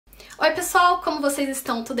Oi pessoal, como vocês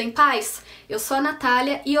estão? Tudo em paz? Eu sou a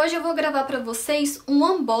Natália e hoje eu vou gravar pra vocês um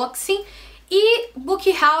unboxing e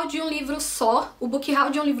book haul de um livro só. O book haul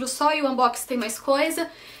de um livro só e o unboxing tem mais coisa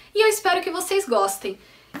e eu espero que vocês gostem.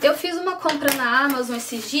 Eu fiz uma compra na Amazon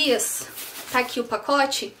esses dias, tá aqui o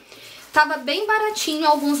pacote. Tava bem baratinho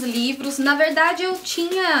alguns livros, na verdade eu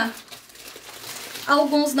tinha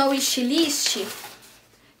alguns na wishlist.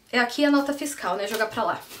 É aqui a nota fiscal, né? Jogar pra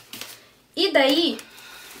lá. E daí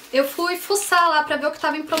eu fui fuçar lá pra ver o que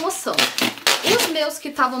tava em promoção. E os meus que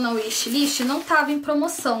estavam na wishlist não estavam em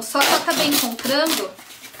promoção, só que eu acabei encontrando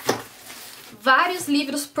vários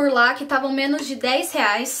livros por lá que estavam menos de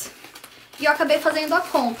R$10 e eu acabei fazendo a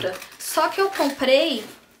compra. Só que eu comprei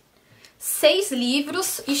 6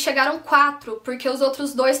 livros e chegaram 4, porque os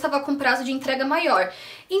outros 2 estavam com prazo de entrega maior.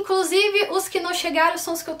 Inclusive, os que não chegaram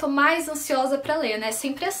são os que eu tô mais ansiosa pra ler, né?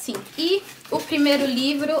 Sempre assim. E o primeiro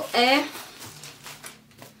livro é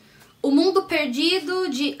O Mundo Perdido,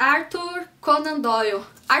 de Arthur Conan Doyle.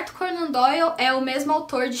 Arthur Conan Doyle é o mesmo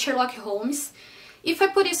autor de Sherlock Holmes, e foi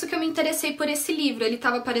por isso que eu me interessei por esse livro. Ele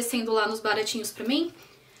tava aparecendo lá nos baratinhos pra mim.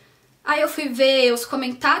 Aí eu fui ver os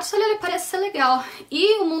comentários, olha, ele parece ser legal.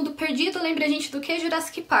 E O Mundo Perdido lembra a gente do que?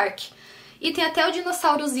 Jurassic Park. E tem até o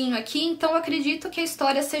dinossaurozinho aqui, então eu acredito que a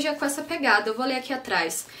história seja com essa pegada. Eu vou ler aqui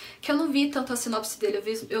atrás, que eu não vi tanto a sinopse dele,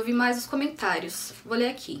 eu vi mais os comentários. Vou ler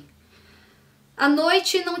aqui. A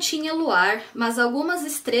noite não tinha luar, mas algumas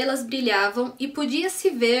estrelas brilhavam e podia-se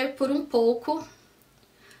ver por um pouco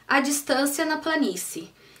a distância na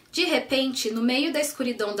planície. De repente, no meio da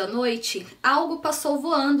escuridão da noite, algo passou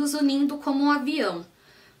voando, zunindo como um avião.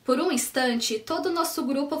 Por um instante, todo o nosso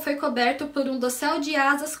grupo foi coberto por um dossel de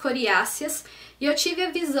asas coriáceas e eu tive a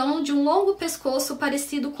visão de um longo pescoço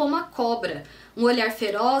parecido com uma cobra, um olhar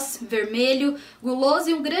feroz, vermelho, guloso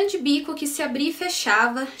e um grande bico que se abria e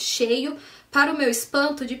fechava, cheio, para o meu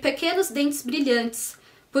espanto, de pequenos dentes brilhantes.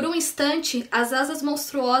 Por um instante, as asas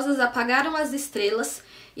monstruosas apagaram as estrelas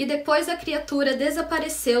e depois a criatura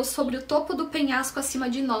desapareceu sobre o topo do penhasco acima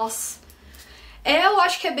de nós. Eu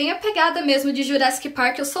acho que é bem a pegada mesmo de Jurassic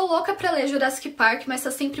Park. Eu sou louca pra ler Jurassic Park, mas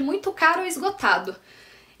tá sempre muito caro ou esgotado.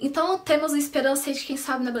 Então temos a esperança de, quem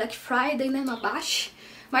sabe, na Black Friday, né, no abaixe.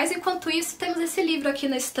 Mas enquanto isso, temos esse livro aqui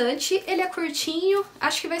na estante. Ele é curtinho,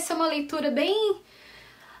 acho que vai ser uma leitura bem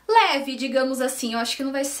leve, digamos assim. Eu acho que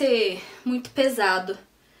não vai ser muito pesado.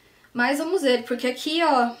 Mas vamos ver, porque aqui,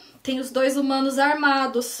 ó, tem os 2 humanos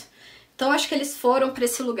armados. Então acho que eles foram pra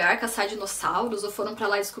esse lugar caçar dinossauros, ou foram pra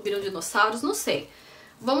lá e descobriram dinossauros, não sei.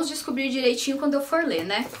 Vamos descobrir direitinho quando eu for ler,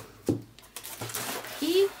 né?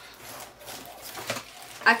 E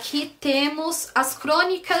aqui temos As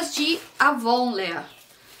Crônicas de Avonlea.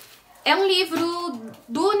 É um livro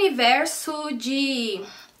do universo de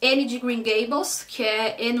Anne de Green Gables, que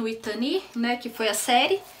é Anne with Annie, né, que foi a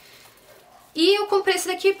série. E eu comprei esse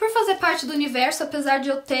daqui por fazer parte do universo, apesar de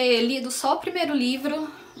eu ter lido só o primeiro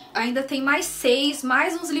livro. Ainda tem mais 6,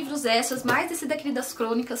 mais uns livros extras, mais esse daqui das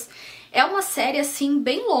crônicas. É uma série, assim,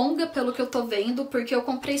 bem longa, pelo que eu tô vendo, porque eu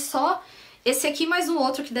comprei só esse aqui, mais um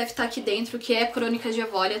outro que deve estar aqui dentro, que é Crônicas de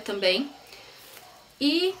Avonlea também.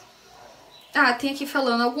 E tem aqui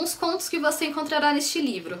falando alguns contos que você encontrará neste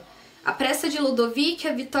livro. A Pressa de Ludovic,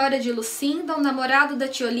 A Vitória de Lucinda, O Namorado da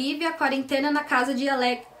Tia Olivia, A Quarentena na Casa de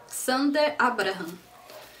Alexander Abraham.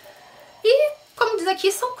 E, como diz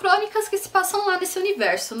aqui, são crônicas que se passam lá nesse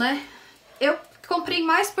universo, né? Eu comprei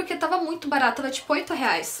mais porque tava muito barato, tava tipo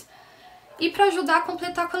R$8. E pra ajudar a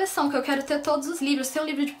completar a coleção, que eu quero ter todos os livros. Tem um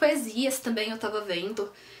livro de poesias também, eu tava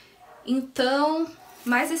vendo. Então,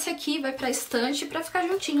 mais esse aqui vai pra estante pra ficar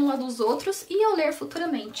juntinho lá dos outros e eu ler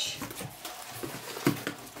futuramente.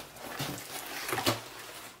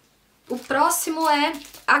 O próximo é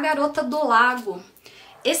A Garota do Lago.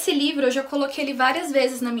 Esse livro eu já coloquei ele várias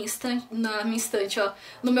vezes na minha estante, ó,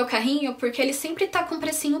 no meu carrinho, porque ele sempre tá com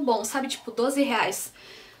precinho bom, sabe? Tipo, R$12.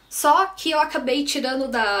 Só que eu acabei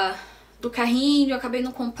tirando do carrinho, eu acabei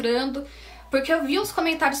não comprando, porque eu vi uns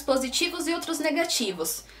comentários positivos e outros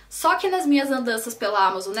negativos. Só que nas minhas andanças pela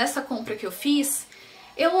Amazon, nessa compra que eu fiz,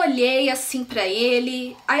 eu olhei assim pra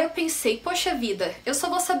ele, aí eu pensei, poxa vida, eu só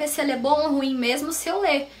vou saber se ele é bom ou ruim mesmo se eu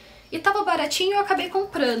ler. E tava baratinho e eu acabei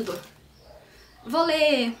comprando. Vou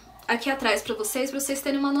ler aqui atrás pra vocês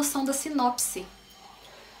terem uma noção da sinopse.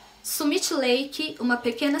 Summit Lake, uma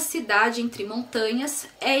pequena cidade entre montanhas,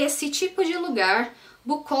 é esse tipo de lugar,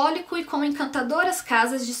 bucólico e com encantadoras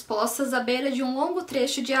casas dispostas à beira de um longo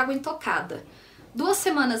trecho de água intocada. 2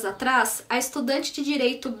 semanas atrás, a estudante de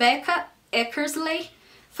direito Becca Eckersley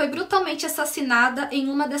foi brutalmente assassinada em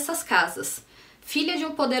uma dessas casas. Filha de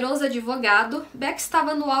um poderoso advogado, Beck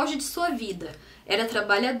estava no auge de sua vida. Era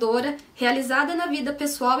trabalhadora, realizada na vida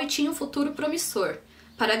pessoal e tinha um futuro promissor.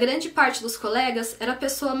 Para grande parte dos colegas, era a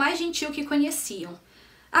pessoa mais gentil que conheciam.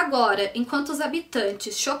 Agora, enquanto os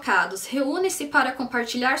habitantes, chocados, reúnem-se para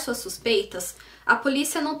compartilhar suas suspeitas, a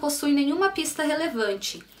polícia não possui nenhuma pista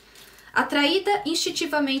relevante. Atraída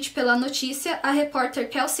instintivamente pela notícia, a repórter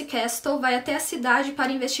Kelsey Castle vai até a cidade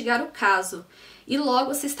para investigar o caso. E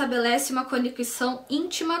logo se estabelece uma conexão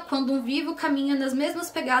íntima quando um vivo caminha nas mesmas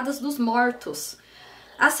pegadas dos mortos.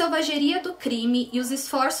 A selvageria do crime e os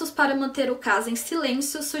esforços para manter o caso em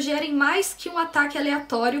silêncio sugerem mais que um ataque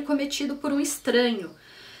aleatório cometido por um estranho.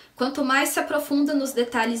 Quanto mais se aprofunda nos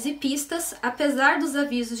detalhes e pistas, apesar dos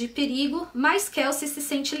avisos de perigo, mais Kelsey se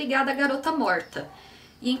sente ligada à garota morta.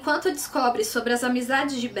 E enquanto descobre sobre as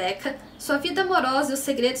amizades de Becca, sua vida amorosa e os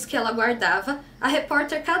segredos que ela guardava, a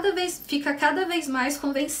repórter fica cada vez mais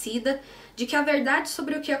convencida de que a verdade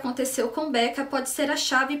sobre o que aconteceu com Becca pode ser a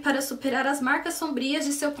chave para superar as marcas sombrias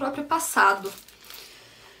de seu próprio passado.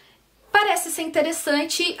 Parece ser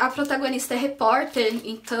interessante, a protagonista é repórter,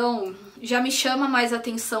 então já me chama mais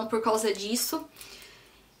atenção por causa disso.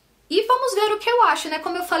 E vamos ver o que eu acho, né?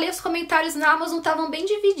 Como eu falei, os comentários na Amazon estavam bem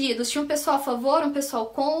divididos. Tinha um pessoal a favor, um pessoal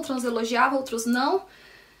contra, uns elogiavam, outros não.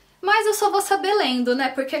 Mas eu só vou saber lendo, né?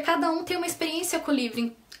 Porque cada um tem uma experiência com o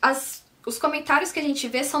livro. Os comentários que a gente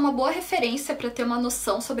vê são uma boa referência para ter uma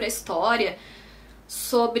noção sobre a história,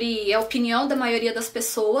 sobre a opinião da maioria das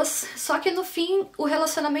pessoas. Só que no fim, o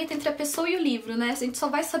relacionamento entre a pessoa e o livro, né? A gente só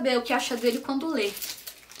vai saber o que acha dele quando lê.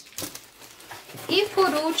 E por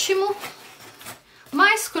último,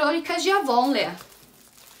 mais crônicas de Avonlea.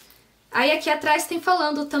 Aí aqui atrás tem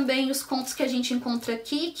falando também os contos que a gente encontra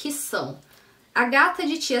aqui, que são A Gata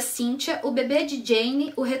de Tia Cynthia, O Bebê de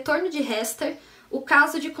Jane, O Retorno de Hester, O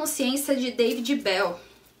Caso de Consciência de David Bell.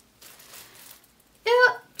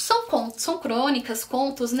 São contos, são crônicas,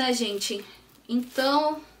 contos, né, gente?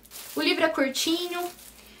 Então, o livro é curtinho.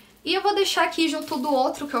 E eu vou deixar aqui junto do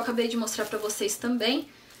outro que eu acabei de mostrar pra vocês também,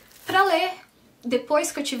 pra ler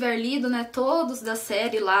depois que eu tiver lido, né, todos da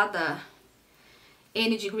série lá da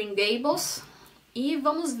Anne de Green Gables. E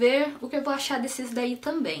vamos ver o que eu vou achar desses daí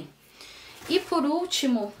também. E por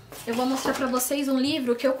último, eu vou mostrar pra vocês um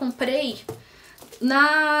livro que eu comprei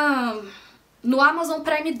no Amazon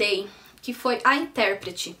Prime Day, que foi A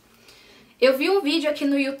Intérprete. Eu vi um vídeo aqui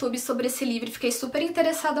no YouTube sobre esse livro e fiquei super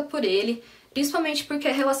interessada por ele, principalmente porque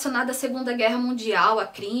é relacionado à Segunda Guerra Mundial, a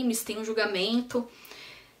crimes, tem um julgamento.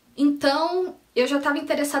 Então, eu já estava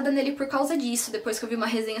interessada nele por causa disso. Depois que eu vi uma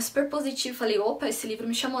resenha super positiva, falei, opa, esse livro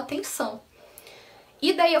me chamou a atenção.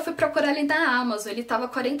 E daí eu fui procurar ele na Amazon, ele tava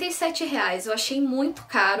R$47, eu achei muito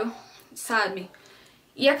caro, sabe?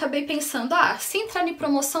 E acabei pensando, se entrar em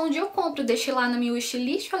promoção, um dia eu compro, deixei lá na minha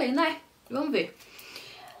wishlist, falei, né, vamos ver.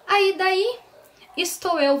 Aí daí,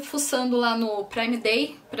 estou eu fuçando lá no Prime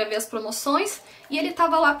Day pra ver as promoções, e ele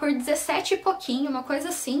tava lá por 17 e pouquinho, uma coisa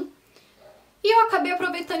assim. E eu acabei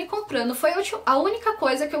aproveitando e comprando. Foi a única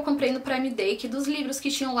coisa que eu comprei no Prime Day, que dos livros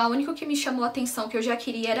que tinham lá, o único que me chamou a atenção, que eu já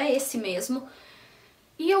queria, era esse mesmo.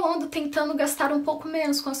 E eu ando tentando gastar um pouco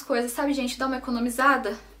menos com as coisas, sabe, gente? Dar uma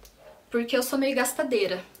economizada, porque eu sou meio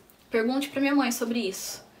gastadeira. Pergunte pra minha mãe sobre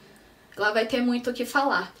isso. Ela vai ter muito o que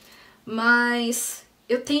falar. Mas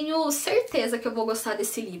eu tenho certeza que eu vou gostar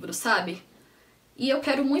desse livro, sabe? E eu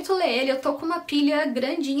quero muito ler ele. Eu tô com uma pilha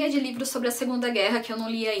grandinha de livros sobre a Segunda Guerra que eu não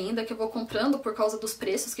li ainda, que eu vou comprando por causa dos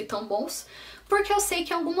preços que estão bons, porque eu sei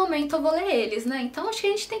que em algum momento eu vou ler eles, né? Então acho que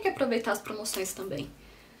a gente tem que aproveitar as promoções também.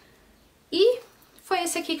 E foi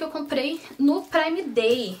esse aqui que eu comprei no Prime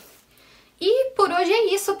Day. E por hoje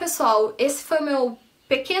é isso, pessoal. Esse foi o meu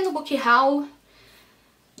pequeno book haul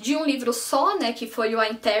de um livro só, né, que foi o A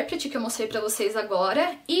Intérprete, que eu mostrei pra vocês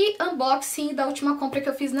agora, e unboxing da última compra que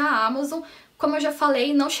eu fiz na Amazon. Como eu já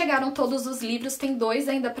falei, não chegaram todos os livros, tem 2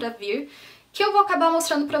 ainda pra vir, que eu vou acabar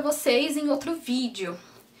mostrando pra vocês em outro vídeo.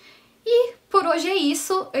 E por hoje é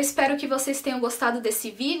isso, eu espero que vocês tenham gostado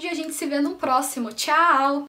desse vídeo e a gente se vê no próximo. Tchau!